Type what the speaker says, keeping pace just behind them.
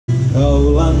Good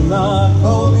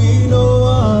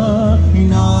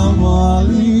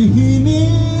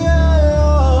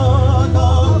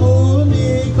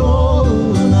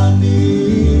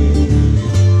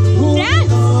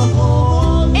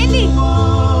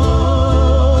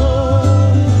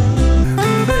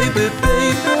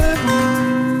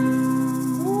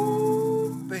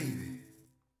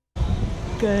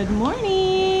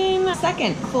morning!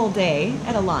 Second full day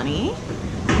at Aulani.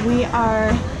 We are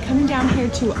coming down here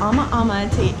to Ama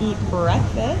to eat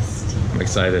breakfast. I'm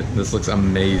excited. This looks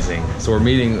amazing. So we're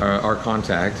meeting our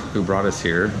contact who brought us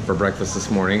here for breakfast this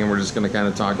morning, and we're just going to kind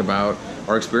of talk about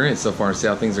our experience so far and see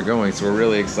how things are going. So we're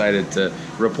really excited to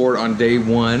report on day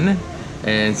one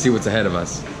and see what's ahead of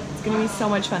us. It's going to be so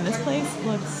much fun. This place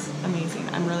looks amazing.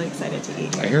 I'm really excited to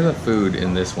eat here. I hear the food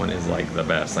in this one is like the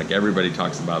best. Like everybody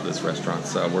talks about this restaurant,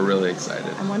 so we're really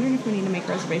excited. I'm wondering if we need to make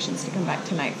reservations to come back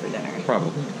tonight for dinner.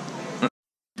 Probably.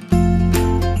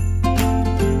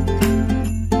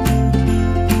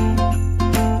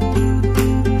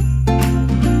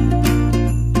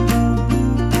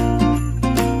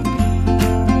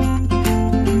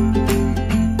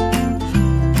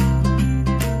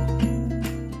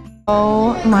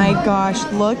 Oh my gosh,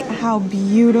 look how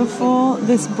beautiful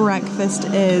this breakfast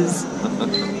is.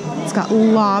 It's got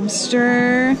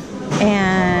lobster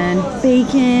and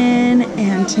bacon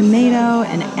and tomato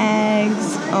and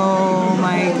eggs. Oh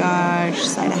my gosh,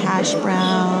 side of hash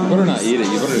browns. You better not eat it,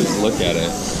 you better just look at it.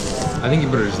 I think you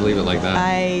better just leave it like that.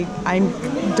 I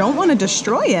don't want to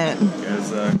destroy it. You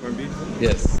guys, corned beef?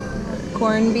 Yes.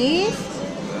 Corned beef?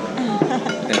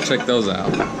 Yeah, check those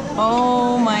out.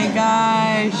 Oh my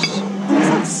gosh. This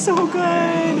looks so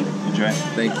good. Enjoy.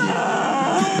 Thank you.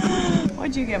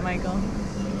 What'd you get, Michael?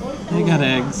 I got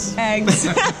eggs. Eggs.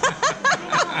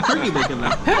 Turkey bacon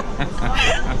though.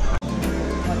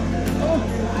 Oh,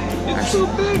 it's so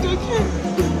big, I can't.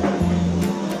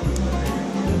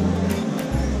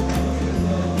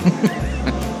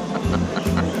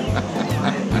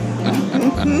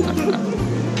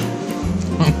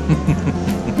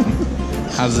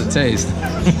 How does it taste?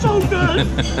 So good.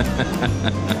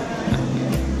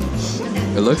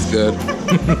 It looks good.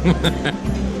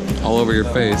 All over your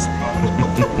face.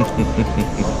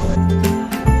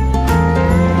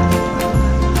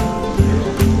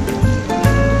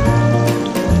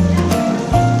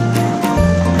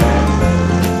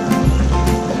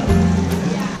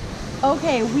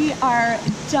 Okay, we are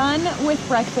done with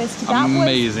breakfast. That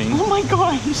amazing. Was, oh my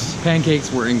gosh.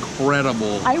 Pancakes were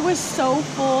incredible. I was so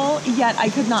full, yet I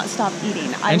could not stop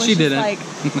eating. And she didn't. I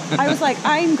was like,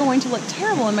 I'm going to look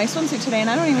terrible in my swimsuit today, and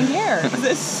I don't even care because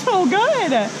it's so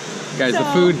good. Guys, the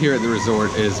food here at the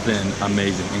resort has been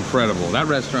amazing, incredible. That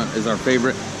restaurant is our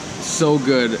favorite. So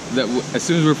good that as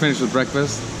soon as we were finished with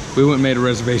breakfast, we went and made a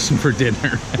reservation for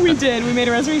dinner. We did. We made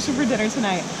a reservation for dinner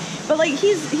tonight. But like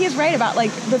he's right about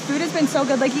like the food has been so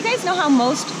good. Like you guys know how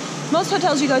most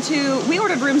hotels you go to, we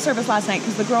ordered room service last night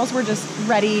because the girls were just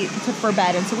ready for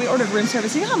bed, and so we ordered room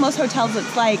service. You know how most hotels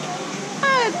it's like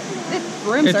it's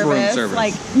room service.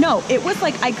 Like no, it was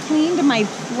like I cleaned my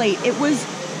plate. It was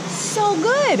so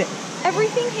good.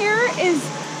 Everything here is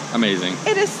amazing.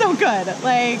 It is so good.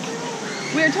 Like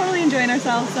we are totally enjoying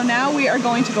ourselves. So now we are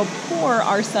going to go pour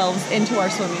ourselves into our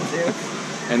swimming suit.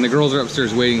 And the girls are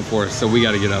upstairs waiting for us, so we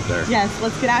got to get up there. Yes,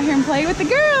 let's get out here and play with the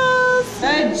girls.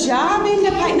 Good job in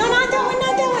the pipe. No, not that one,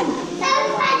 not that one.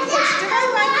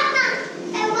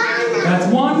 That's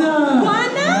Wanda.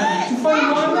 Wanda? Did you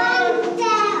find Wanda?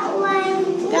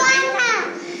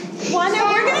 Wanda,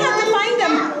 we're going to have to find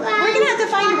them. We're going to have to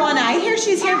find Wanda. I hear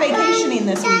she's here vacationing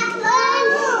this week.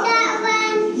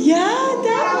 Yeah,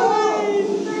 that one.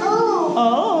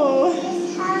 Oh.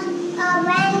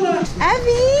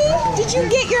 Evie, did you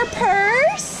get your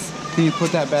purse? Can you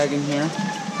put that bag in here?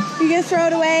 You gonna throw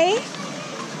it away?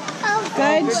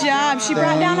 Good job. She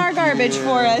brought down our garbage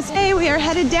for us. Hey, we are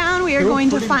headed down. We are going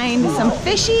to find some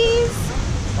fishies,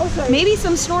 maybe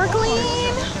some snorkeling.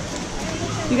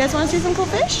 You guys want to see some cool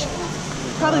fish?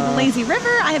 Probably the lazy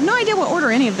river. I have no idea what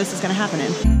order any of this is going to happen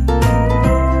in.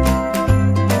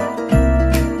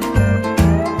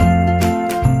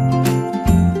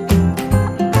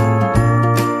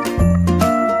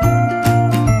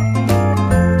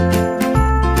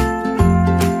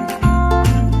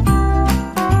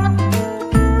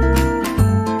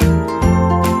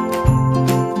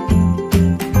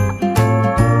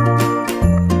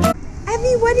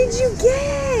 What did you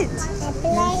get?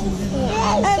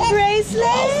 A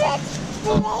bracelet?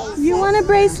 You want a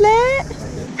bracelet?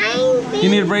 You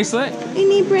need a bracelet? You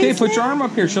need bracelet? Okay, put your arm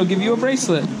up here. She'll give you a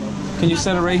bracelet. Can you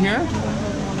set it right here?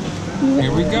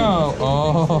 Here we go.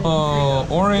 Oh,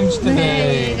 orange today.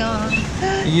 There you go.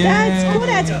 That's cool.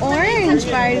 That's orange,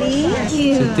 Barley.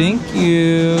 So thank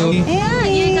you. Yeah,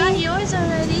 you got yours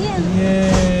already.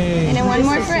 Yay. And then one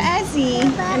more for Ezzy.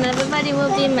 And everybody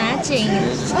will be matching.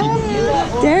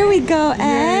 There we go,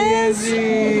 Ez.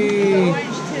 Ezzy.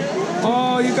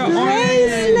 Oh, you got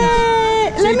Bracelet.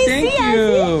 orange. Let me Thank see, you.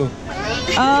 Ezzy.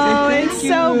 Oh, Thank it's you.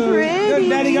 so Look, pretty.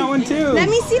 Daddy got one too. Let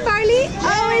me see, Barley.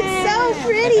 Oh, it's so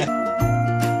pretty.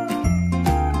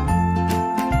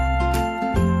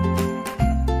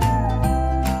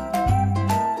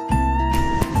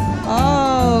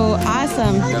 Oh,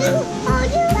 awesome.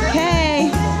 Okay.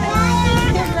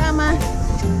 Here, Grandma.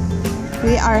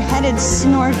 We are headed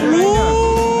snorkeling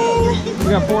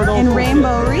We got $4 in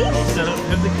Rainbow Reef.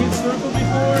 Have the kids snorkeled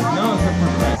before? No, except for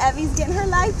Brett. Evie's getting her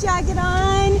life jacket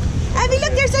on. Evie,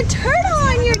 look, there's a turtle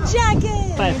on your jacket.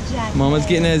 Mama's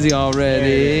getting Ezzy all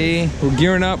ready. We're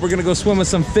gearing up. We're gonna go swim with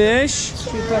some fish.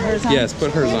 Should we put hers on? Yes,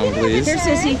 put hers on, please. Here,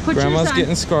 Sissy, put Grandma's yours on.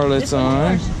 getting Scarlett's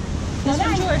on. This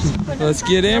one's yours. Let's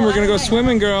get in. We're gonna go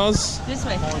swimming, girls. This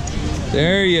way.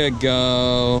 There you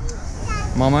go.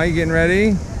 Mama, you getting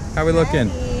ready? How we looking?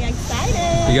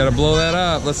 Excited. You gotta blow that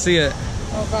up. Let's see it.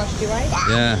 Oh gosh, do I?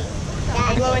 Yeah.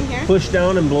 I blow in here? Push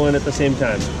down and blow in at the same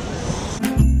time.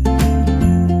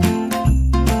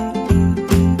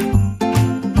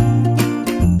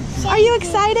 Are you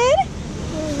excited?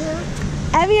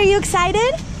 Evie, are you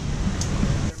excited?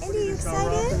 Andy, are you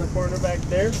excited? In the corner back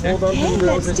there. Hold on Hey, to the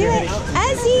let's roses. do it.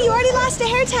 Ezzy, you already lost a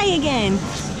hair tie again.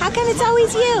 How come it's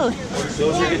always you?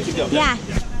 Those are good to go. Yeah.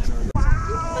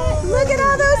 Look at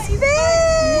all those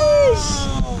fish!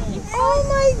 Oh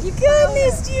my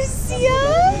goodness, do you see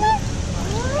them?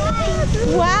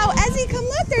 Wow, Ezzy, come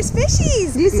look, there's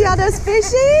fishies. Do you see all those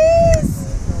fishies?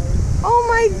 Oh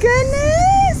my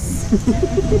goodness!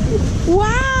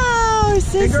 Wow,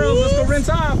 sissy. Hey, girls, let's go rinse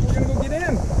off. We're gonna go get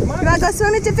in. Come on. You wanna go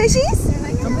swim with the fishies?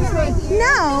 Come this way.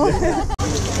 No.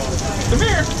 Come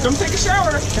here. Come take a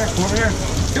shower. Here, come over here.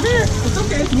 Come here. It's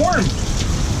okay. It's warm.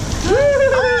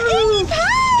 Oh, Indy pie!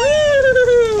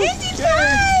 Indy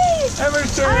pie!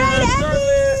 Ever's All turn. right,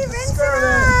 Evie, rinse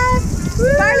off.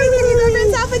 Barley, can you go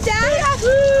rinse off with Dad?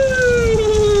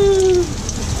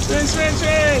 Rinse, rinse,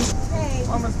 rinse. Okay.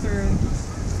 Mama's turn.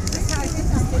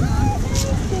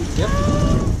 Yep.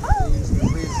 Oh,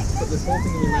 Put this whole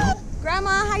thing in your mouth. Grandma,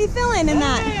 how you feeling in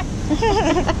that?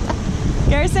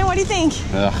 Garrison, what do you think?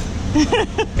 Ugh.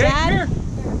 Dad? Here.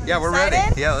 Yeah, we're Excited?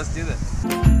 ready. Yeah, let's do this.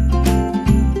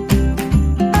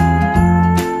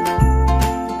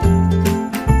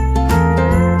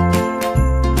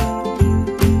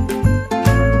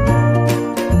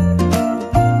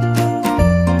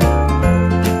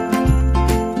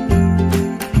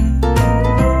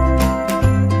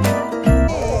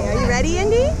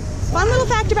 Fun little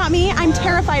fact about me, I'm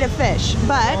terrified of fish,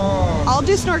 but I'll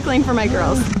do snorkeling for my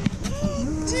girls.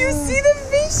 Do you see the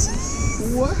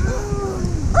fishies? Wow.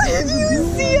 Do you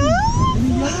see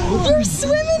them? You're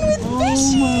swimming with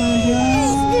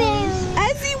fishies!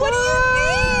 Ezzy, what do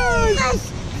you think?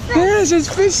 Yes, it's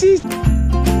fishy.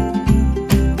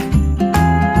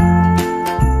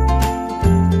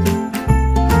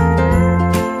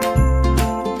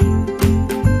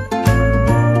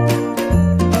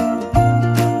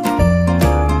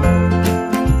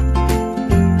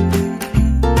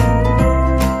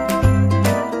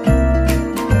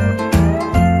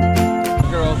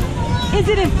 Is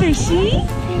it a fishy?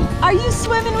 Are you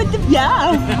swimming with the...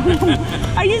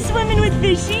 Yeah. Are you swimming with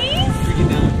fishies?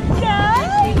 Yeah.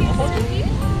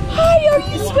 Hi, are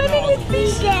you swimming with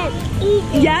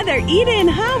fishies? Yeah, they're eating,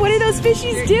 huh? What are those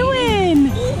fishies doing?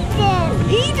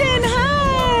 Eating,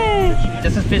 huh?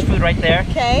 This is fish food right there.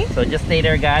 Okay. So just stay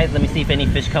there, guys. Let me see if any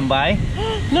fish come by.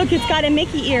 Look, it's got a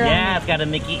Mickey ear on Yeah, it. it's got a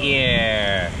Mickey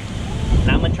ear.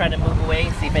 Now I'm gonna try to move away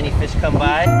and see if any fish come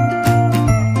by.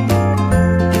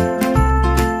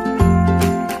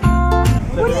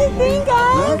 What do you think,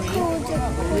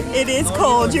 guys? It is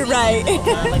cold, you're right.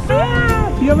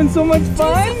 You having so much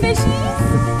fun?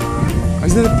 Fishies?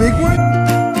 Is that a big one?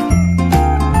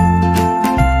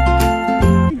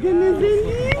 Goodness,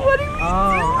 Indy, what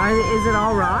are we doing? Is it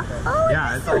all rock? Oh,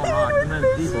 Yeah, it's all rock, and then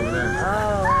it's deep over there.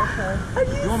 Oh, okay.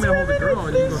 Are You want me to hold the girl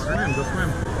and you can go swim? Go swim.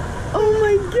 Oh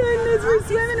my goodness, we're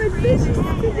swimming with fishes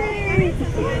today.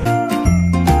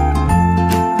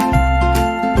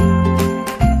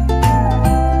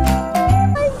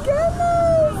 My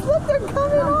goodness, look, they're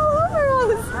coming all over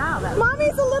us.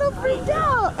 Mommy's a little freaked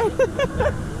out.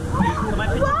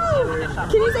 Wow,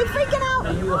 can you say freaking out?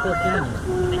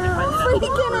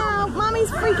 Freaking out, Mommy's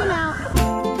freaking out.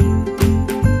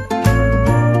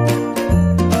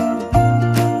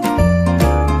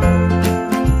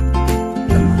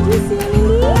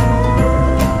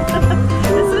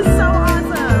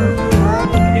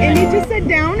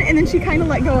 she kind of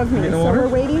let go of me. So we're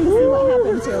waiting to see what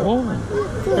happens to her. Oh.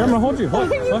 Here, I'm gonna hold you.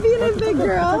 Hold. You being a big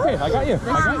girl. Okay, I got you. I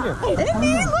got you.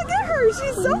 Amy, look at her.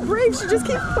 She's so brave. She just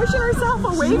keeps pushing herself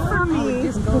away from me.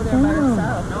 Just go there by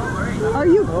herself. Are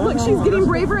you? Look, she's getting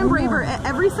braver and braver.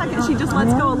 Every second she just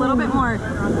lets go a little bit more.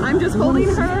 I'm just holding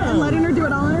her and letting her do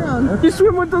it all on her own. You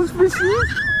swim with those fishies?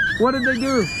 What did they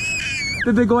do?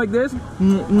 Did they go like this? What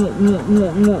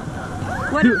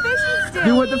do fishies do?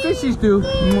 Do what the fishies do. You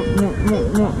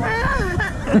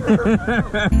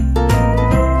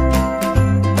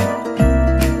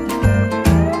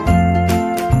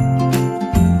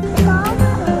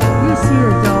see a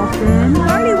dolphin.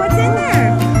 Marty, what's in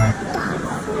there?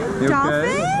 You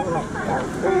Dolphin?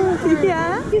 okay?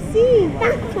 Yeah. You see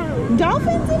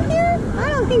dolphins in here? I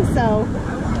don't think so.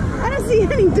 I don't see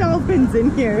any dolphins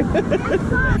in here. Is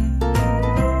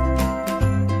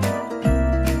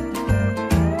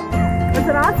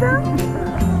it awesome?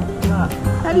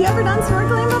 Have you ever done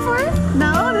snorkeling before?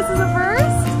 No, this is a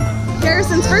first?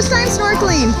 Garrison's first time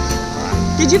snorkeling.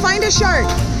 Did you find a shark?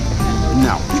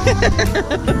 No.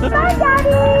 Bye, Daddy.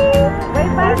 Wait,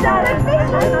 bye, Daddy. Bye,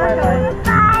 bye-bye.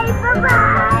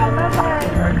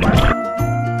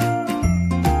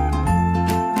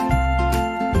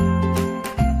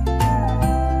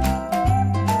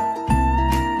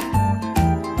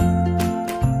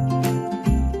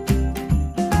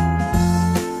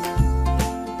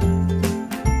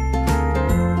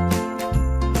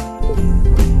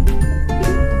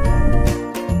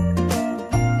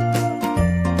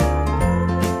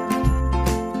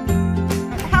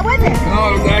 Oh,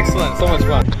 it was excellent. So much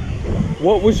fun.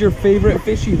 What was your favorite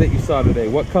fishy that you saw today?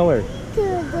 What color?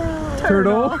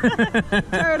 Turtle.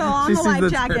 Turtle on She the sees life the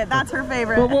jacket. turtle. That's her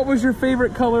favorite. But what was your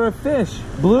favorite color of fish?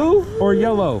 Blue or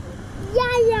yellow?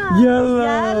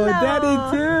 Yellow.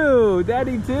 Daddy too.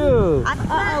 Daddy too.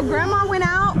 Uh-oh, Grandma went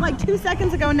out like 2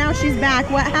 seconds ago. Now she's back.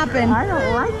 What happened? I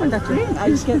don't like when that's rain. I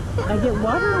get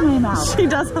water in my mouth. She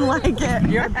doesn't like it.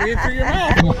 You have to breathe through your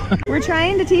mouth. We're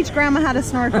trying to teach Grandma how to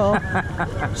snorkel.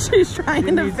 She's trying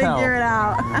to needs figure it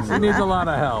help. out. She needs a lot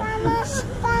of help.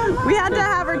 We had to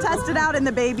have her test it out in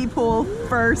the baby pool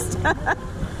first.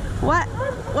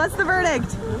 What's the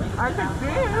verdict? I can see.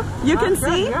 You can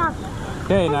see? Yeah.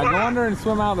 Okay, now go under and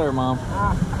swim out there, Mom.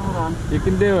 Hold on. You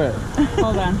can do it.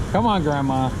 Hold on. Come on,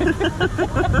 Grandma.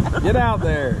 Get out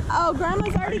there. Oh,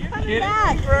 Grandma's already coming Get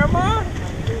back. it, Grandma.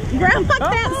 Grandma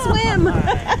can't swim.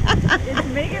 It's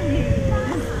making me,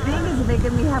 this thing is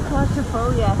making me have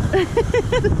claustrophobia.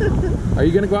 Are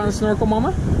you going to go out and snorkel,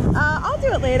 Mama? I'll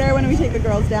do it later when we take the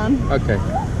girls down. Okay.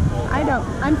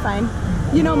 I'm fine.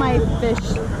 You know my fish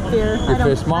fear. Your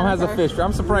fish. Mom has a fish.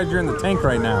 I'm surprised you're in the tank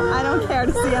right now. I don't care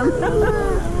to see them.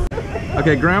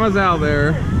 Okay, Grandma's out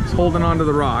there. She's holding onto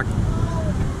the rock.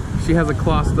 She has a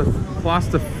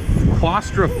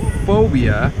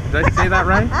claustrophobia. Did I say that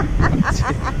right? Did I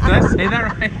say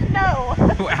that right? No.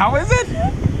 How is it?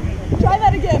 Try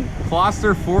that again.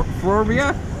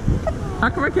 Claustrophobia? How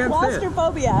come I can't say it?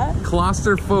 Claustrophobia.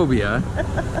 Claustrophobia.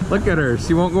 Look at her.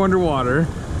 She won't go underwater.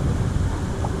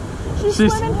 She's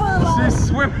swimming for a lot. She's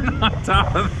swimming on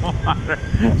top of the water.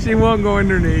 She won't go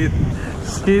underneath.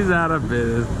 She's out of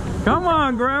biz. Come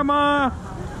on, Grandma.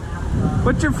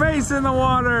 Put your face in the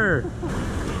water.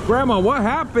 Grandma, what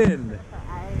happened?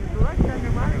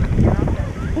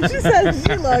 She says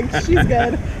she looked. She's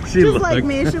good. She Just looked. like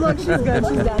me. She looks. She's good.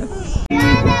 She's done.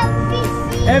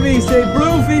 Evie, say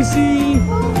blue fishy.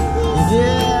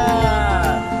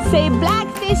 Yeah. Say black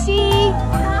fishy.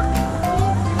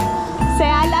 Say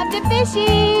I love the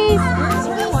fishies.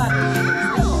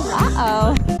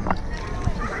 Uh-oh.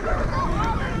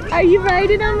 Are you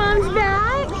riding on Mom's back?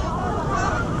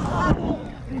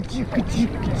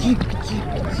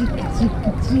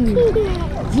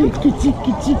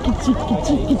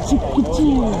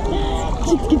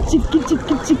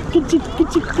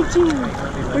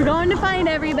 We're going to find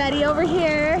everybody over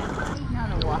here.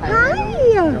 Hi.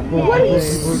 What are you?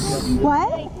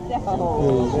 What?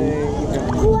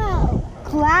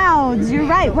 Clouds. You're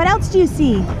right. What else do you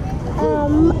see?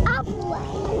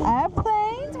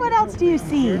 Airplanes. What else do you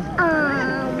see?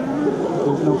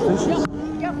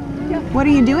 What are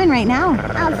you doing right now?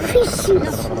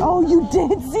 Fishies. Oh, you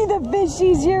did see the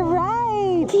fishies. You're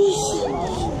right.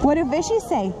 What do fishies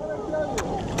say?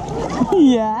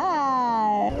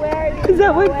 Yeah. Is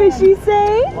that what fishies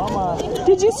say?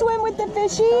 Did you swim with the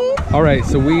fishies? All right,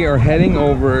 so we are heading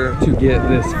over to get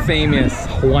this famous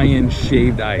Hawaiian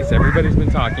shaved ice. Everybody's been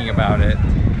talking about it.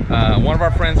 One of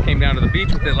our friends came down to the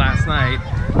beach with it last night.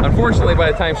 Unfortunately,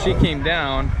 by the time she came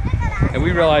down and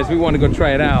we realized we wanted to go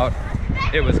try it out,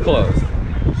 it was closed.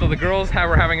 So the girls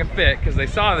were having a fit because they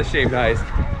saw the shaved ice,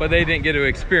 but they didn't get to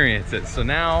experience it. So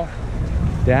now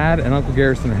Dad and Uncle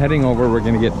Garrison are heading over. We're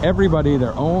gonna get everybody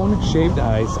their own shaved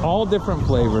ice, all different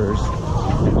flavors.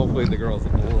 And hopefully the girls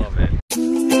will love it.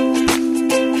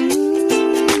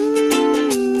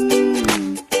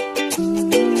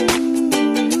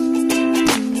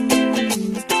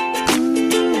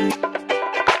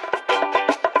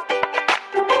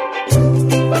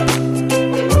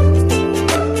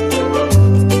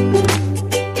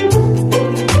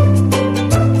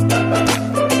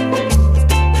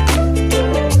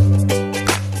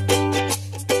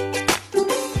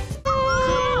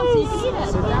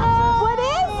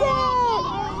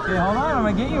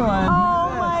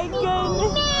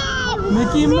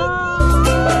 Mickey Mouse!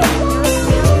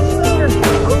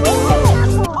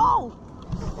 Oh!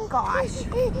 Gosh.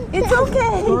 It's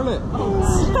okay. Twirl it.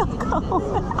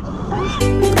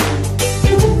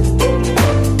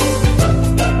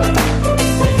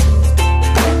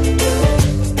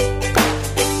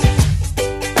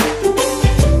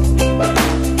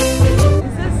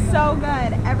 This is so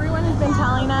good. Everyone has been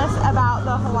telling us about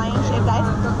the Hawaiian shaved ice.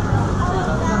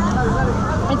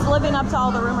 It's living up to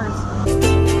all the rumors.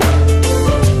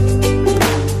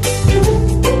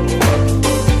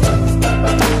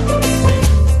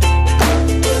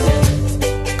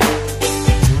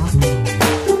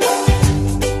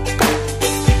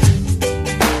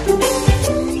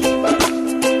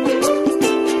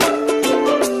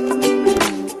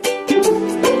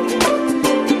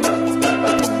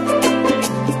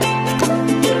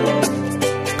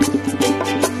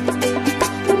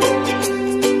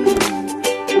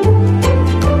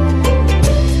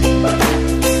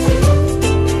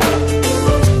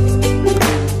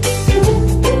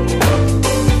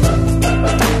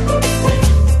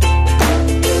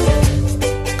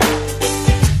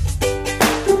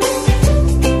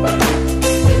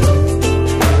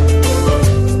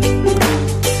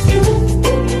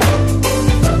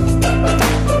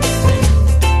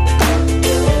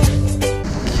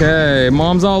 Okay,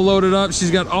 Mom's all loaded up. She's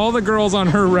got all the girls on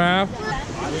her raft.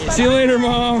 See you later,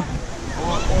 Mom.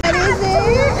 What is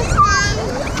it?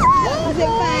 Is it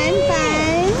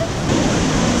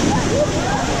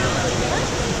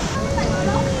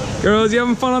fun? Girls, you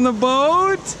having fun on the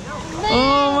boat?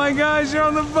 Oh my gosh, you're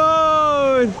on the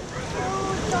boat.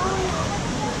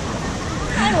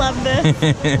 I love this.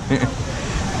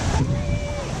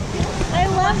 I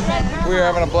love it. We're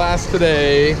having a blast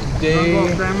today. Day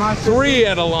 3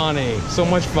 at Aulani. So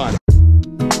much fun.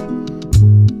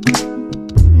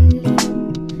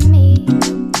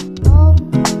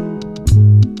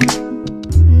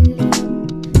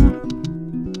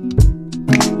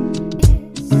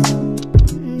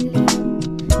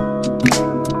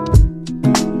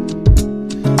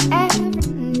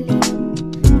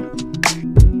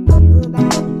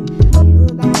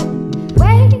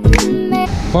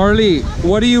 Barley,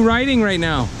 what are you riding right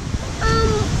now?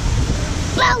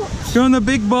 Boat. You're on the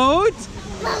big boat?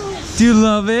 Do you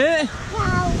love it?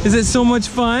 Is it so much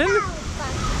fun?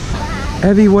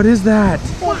 Evie, what is that?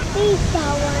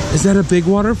 Is that a big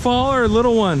waterfall or a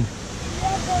little one?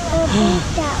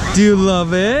 Do you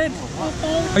love it?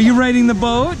 Are you riding the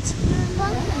boat?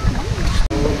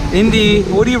 Indy,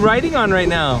 what are you riding on right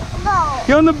now?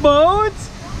 You're on the boat?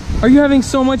 Are you having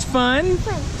so much fun?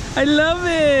 I love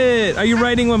it. Are you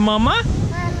riding with Mama?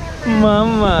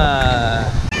 Mama.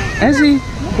 Ezzy,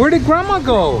 where did Grandma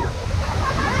go?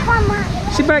 Mama.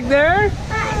 She back there?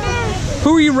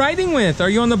 Who are you riding with? Are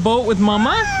you on the boat with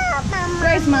Mama?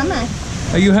 Where's Mama?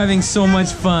 Are you having so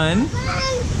much fun?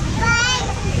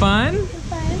 Fun?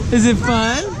 Is it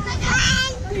fun?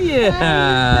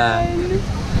 Yeah.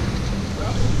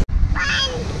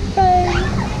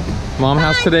 Mom,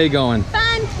 how's today going? Fun.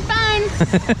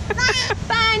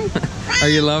 Are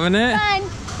you loving it? Fun.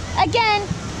 Again.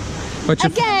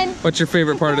 What's your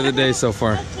favorite part of the day so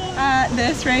far?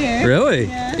 This right here. Really?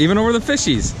 Yeah. Even over the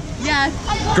fishies? Yeah.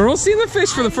 Girls seeing the fish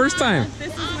for the first time.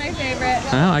 This is my favorite.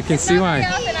 Oh, I can see why.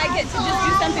 Very often I get to just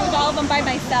do something with all of them by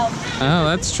myself. Oh,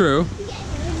 that's true.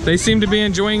 They seem to be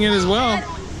enjoying it as well.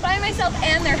 By myself,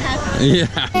 and they're happy. Yeah.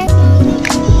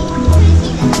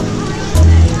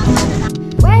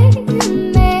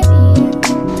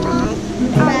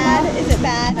 Bad? Is it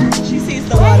bad? She sees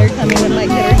the water coming and might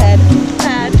hit her head.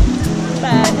 Bad.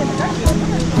 Bad.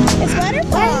 It's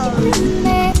waterfall.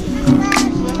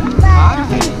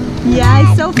 Yeah,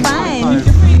 it's so fun.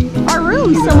 Our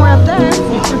room's somewhere up there.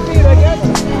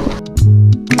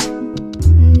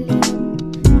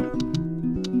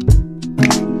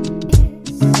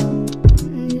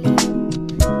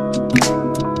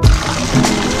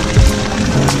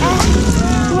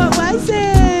 What was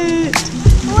it?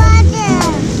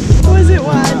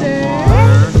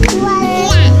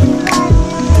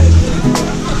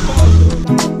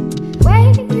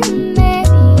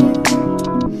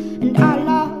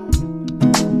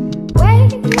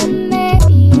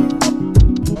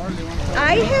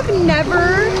 I have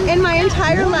never in my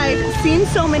entire life seen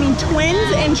so many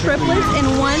twins and triplets in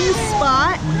one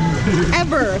spot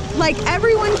ever. Like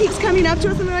everyone keeps coming up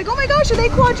to us and they're like, oh my gosh, are they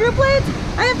quadruplets?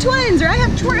 I have twins, or I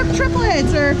have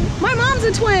triplets, or my mom's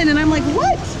a twin. And I'm like,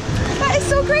 what? That is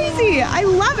so crazy. I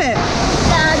love it.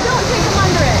 Don't take them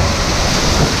under it.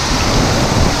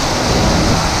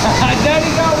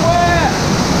 Daddy got wet!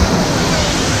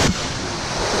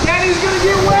 Daddy's gonna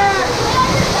get wet!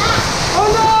 Oh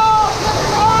no!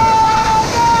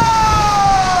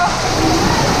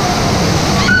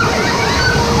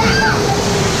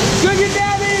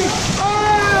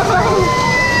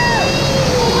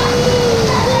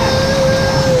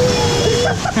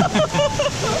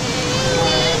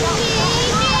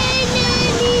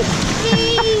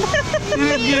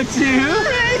 Get you.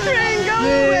 Ray, go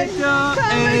away. Come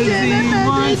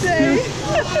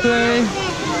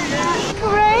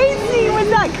Crazy, was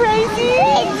that crazy?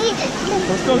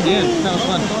 Let's go again. That was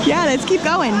fun. Yeah, let's keep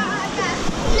going.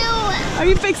 No. Are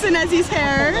you fixing Ezzy's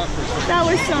hair? That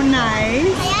was so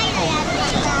nice.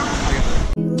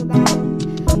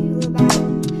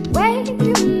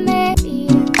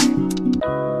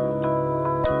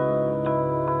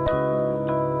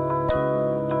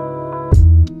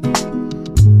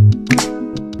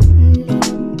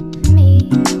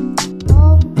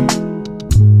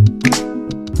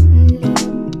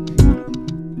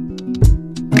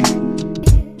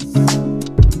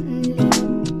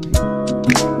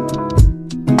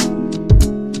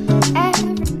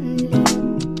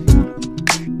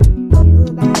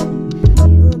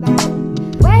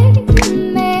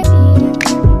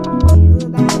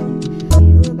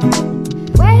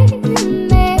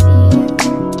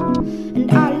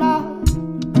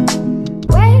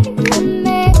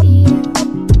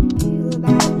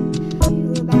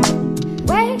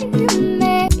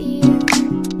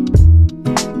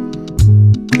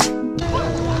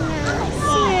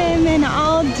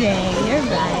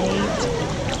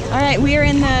 We are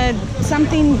in the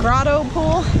something grotto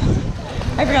pool.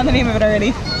 I forgot the name of it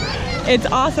already. It's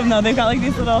awesome though. They've got like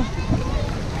these little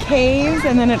caves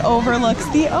and then it overlooks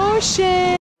the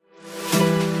ocean.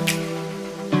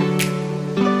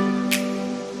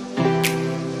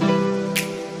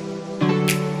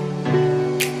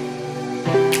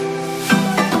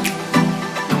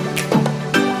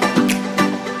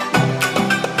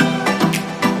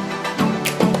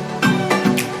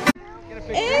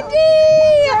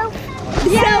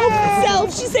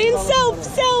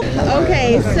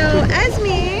 Okay, so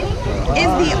Esme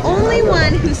is the only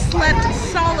one who slept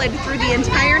solid through the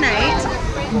entire night.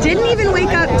 Didn't even wake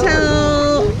up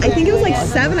till, I think it was like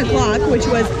 7 o'clock, which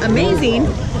was amazing.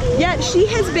 Yet she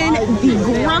has been the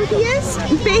grumpiest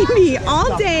baby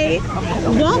all day.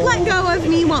 Won't let go of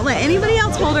me, won't let anybody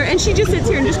else hold her, and she just sits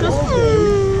here and just goes,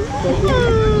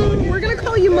 We're gonna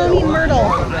call you Moni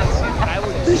Myrtle.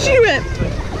 She went,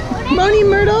 Moni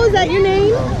Myrtle, is that your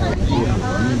name?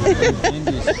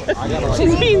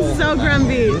 She's being so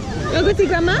grumpy. Go see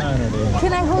Grandma?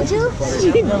 Can I hold you?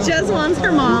 She just wants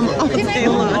her mom all day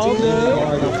long.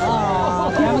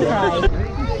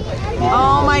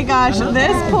 Oh my gosh,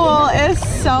 this pool is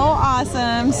so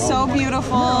awesome, so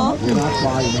beautiful.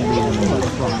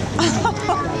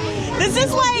 This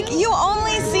is like, you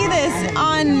only see this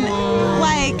on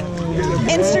like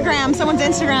Instagram, someone's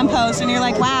Instagram post, and you're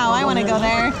like, wow, I want to go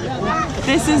there.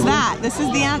 This is that. This is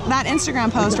that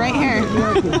Instagram post right here.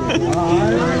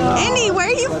 Indy, where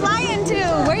are you flying to?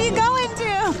 Where are you going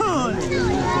to?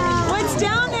 What's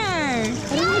down there?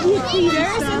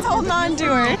 Harrison's holding on to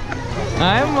her.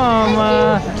 Hi,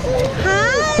 Mama.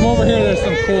 Hi. Come over here. There's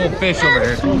some cool fish over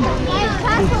here.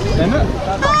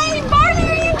 Hi, Barney.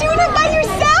 Are you doing it by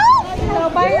yourself? No,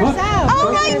 by yourself.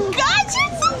 Oh my gosh,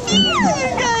 you're so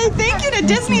cute. Thank you to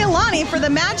Disney Aulani for the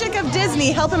magic of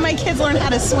Disney helping my kids learn how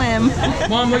to swim.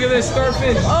 Mom, look at this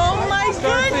starfish. Oh my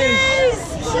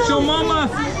goodness. Show Mama.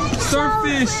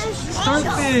 Starfish.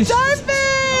 Starfish.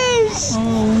 Starfish.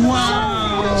 Oh,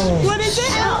 wow. What is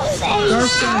it?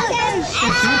 Starfish.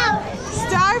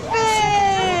 Starfish.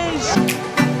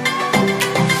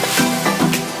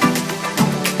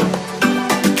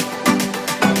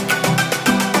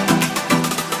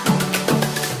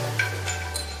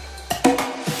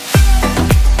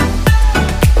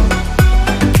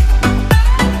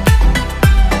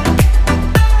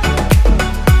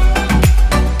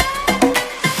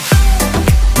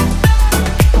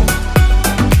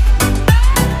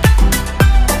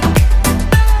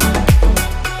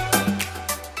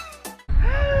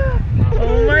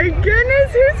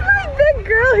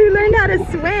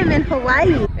 Swim in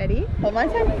Hawaii. Ready? Hold on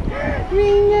time.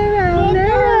 Ring around the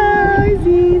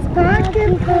rosies,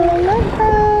 pocket full of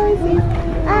posies.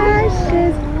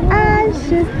 ashes,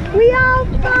 ashes. We all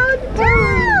fall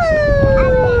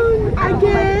down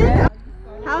again.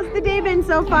 How's the day been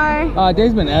so far?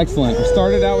 Day's been excellent. We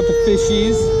started out with the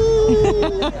fishies.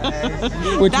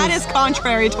 That is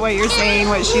contrary to what you're saying,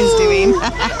 what she's doing.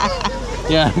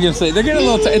 Yeah, I'm gonna say they're getting a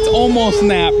little. It's almost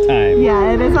nap time.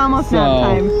 Yeah, it is almost nap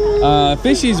time.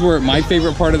 Fishies were my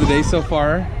favorite part of the day so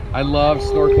far. I love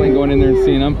snorkeling, going in there and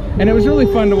seeing them, and it was really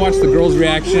fun to watch the girls'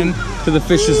 reaction to the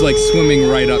fishes like swimming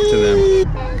right up to them.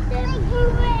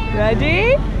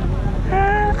 Ready?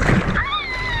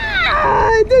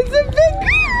 There's a big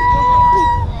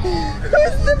girl!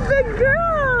 Who's the big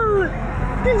girl?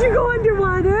 Did you go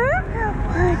underwater?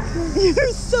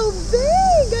 You're so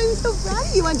big! I'm so proud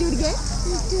of you. Want to do it again?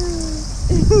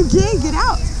 Okay, get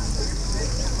out.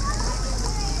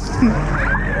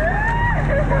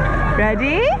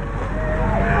 Ready?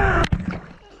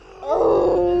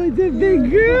 Oh, it's a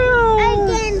big girl!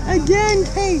 Again,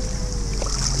 hey.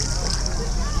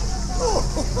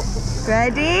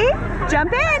 Ready?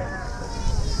 Jump in!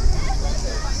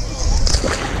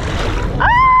 Oh,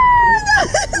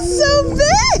 that's so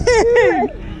big!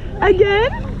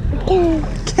 Again?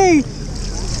 Okay.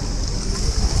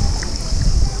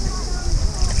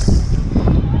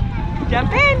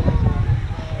 Jump in!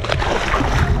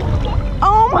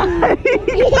 Oh my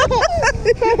gosh!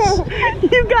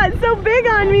 You got so big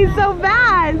on me so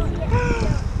fast!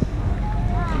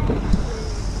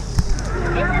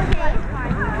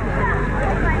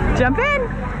 Jump in!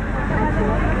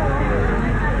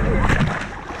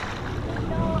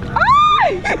 Oh!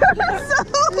 You're so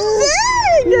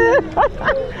big!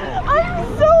 I'm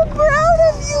so proud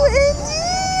of you, Andy!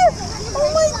 Oh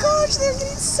my gosh, they're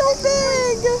getting so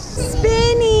big!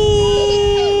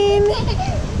 Spinning!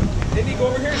 Indy, go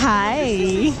over here.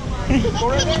 Hi!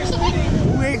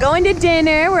 We're going to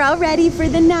dinner. We're all ready for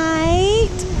the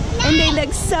night. And they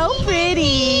look so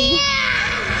pretty.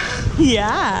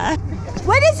 Yeah.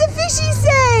 What does a fishy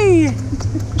say?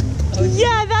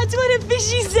 Yeah, that's what a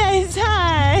fishy says,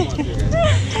 huh?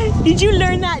 Did you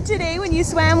learn that today when you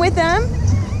swam with them?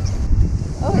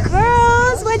 Oh,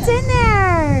 girls, what's in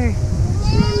there?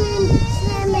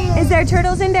 Swimming. Is there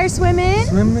turtles in there swimming?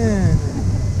 Swimming.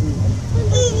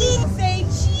 Say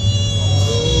cheese.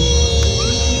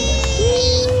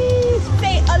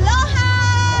 Say aloha.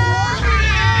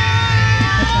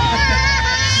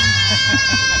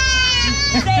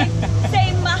 Say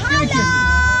mahalo.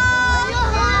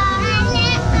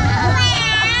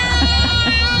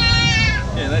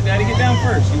 Yeah, let Daddy get down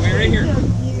first. You wait right here.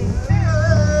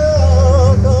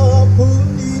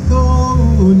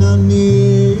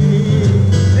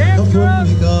 Dance, girl.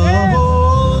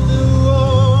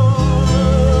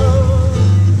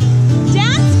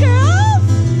 Dance, girls.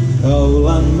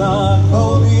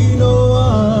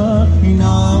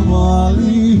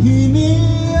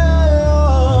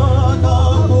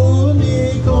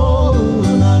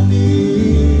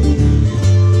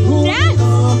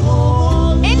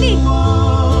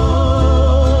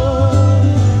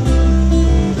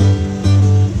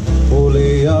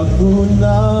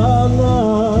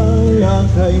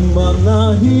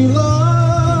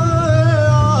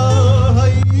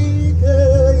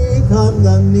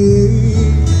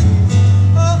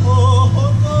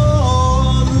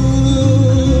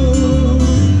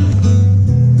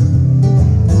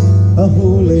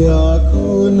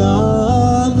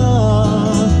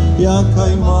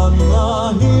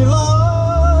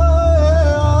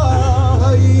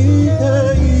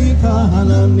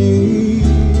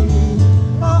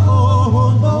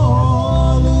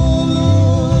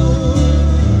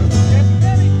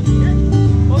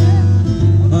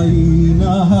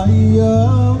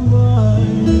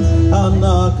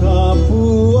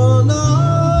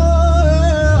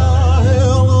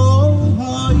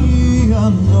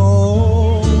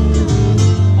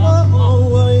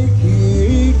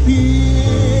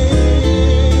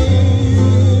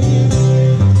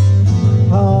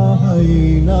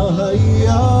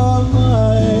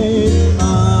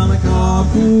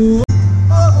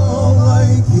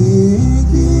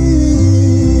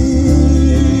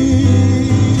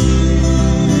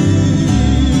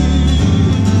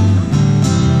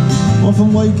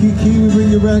 From Waikiki, we bring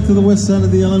you back to the west side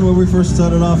of the island where we first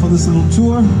started off on this little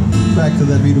tour. Back to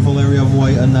that beautiful area of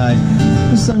Aulani.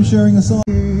 This time sharing a song.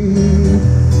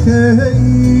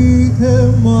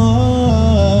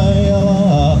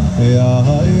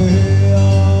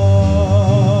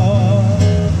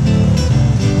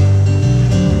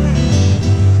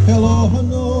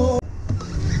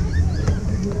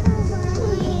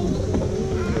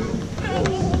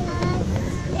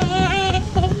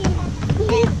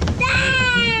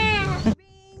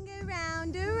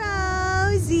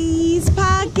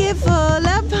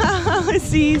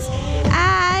 seas.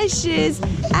 Ashes,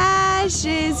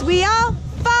 ashes, we all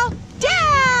fall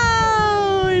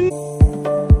down.